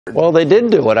Well, they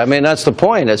did do it. I mean, that's the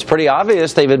point. It's pretty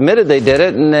obvious. They've admitted they did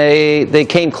it, and they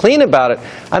came clean about it.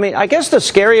 I mean, I guess the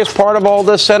scariest part of all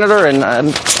this, Senator, and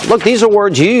look, these are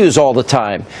words you use all the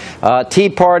time. Tea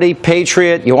Party,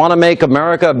 patriot, you want to make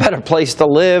America a better place to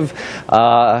live.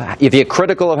 If you're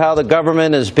critical of how the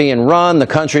government is being run, the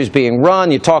country's being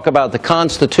run, you talk about the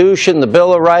Constitution, the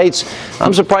Bill of Rights.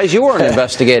 I'm surprised you weren't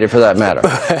investigated for that matter.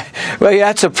 Well, yeah,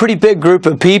 that's a pretty big group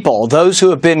of people, those who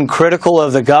have been critical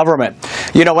of the government.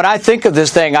 You know, when I think of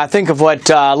this thing, I think of what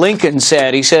Lincoln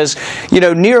said. He says, you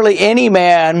know, nearly any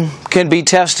man can be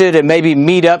tested and maybe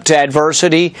meet up to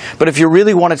adversity, but if you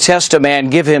really want to test a man,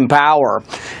 give him power.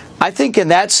 I think in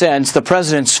that sense, the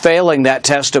president's failing that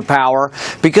test of power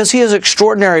because he has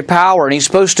extraordinary power and he's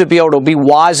supposed to be able to be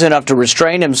wise enough to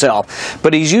restrain himself.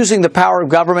 But he's using the power of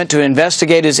government to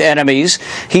investigate his enemies.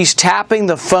 He's tapping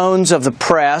the phones of the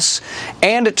press.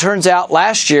 And it turns out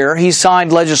last year he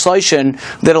signed legislation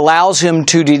that allows him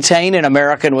to detain an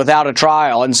American without a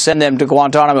trial and send them to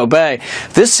Guantanamo Bay.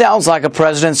 This sounds like a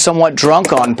president somewhat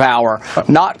drunk on power,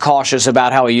 not cautious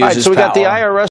about how he uses power. So we got the IRS